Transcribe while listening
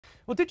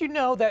Well, did you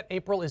know that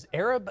April is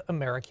Arab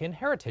American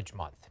Heritage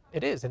Month?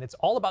 It is, and it's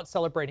all about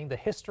celebrating the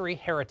history,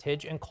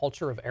 heritage, and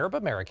culture of Arab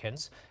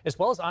Americans, as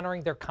well as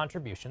honoring their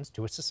contributions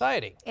to a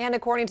society. And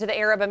according to the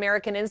Arab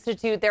American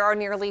Institute, there are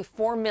nearly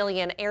 4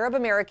 million Arab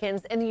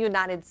Americans in the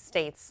United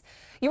States.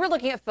 You were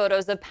looking at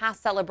photos of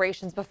past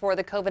celebrations before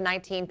the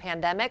COVID-19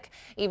 pandemic.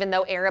 Even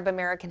though Arab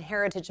American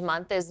Heritage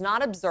Month is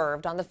not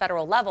observed on the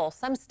federal level,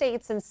 some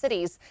states and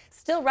cities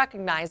still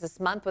recognize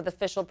this month with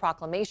official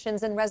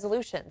proclamations and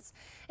resolutions.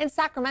 In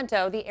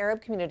Sacramento, the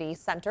Arab Community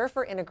Center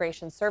for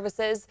Integration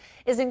Services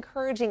is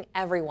encouraging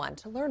everyone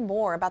to learn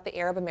more about the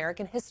Arab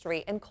American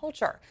history and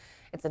culture.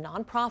 It's a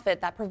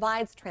nonprofit that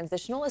provides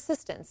transitional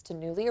assistance to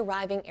newly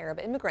arriving Arab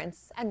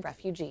immigrants and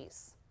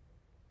refugees.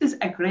 This is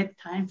a great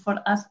time for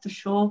us to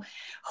show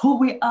who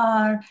we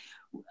are,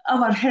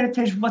 our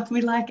heritage, what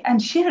we like,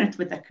 and share it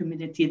with the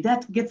community.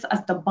 That gets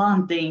us the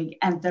bonding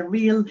and the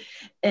real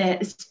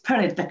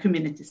spirit, the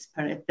community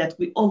spirit that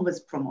we always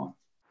promote.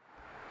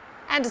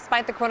 And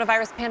despite the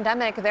coronavirus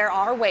pandemic, there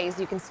are ways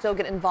you can still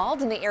get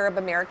involved in the Arab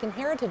American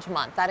Heritage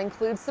Month. That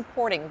includes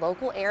supporting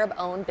local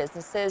Arab-owned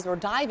businesses or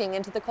diving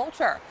into the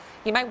culture.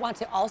 You might want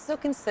to also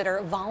consider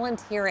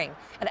volunteering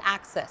at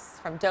Access,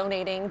 from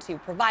donating to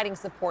providing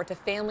support to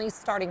families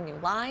starting new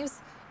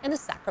lives in the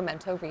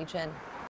Sacramento region.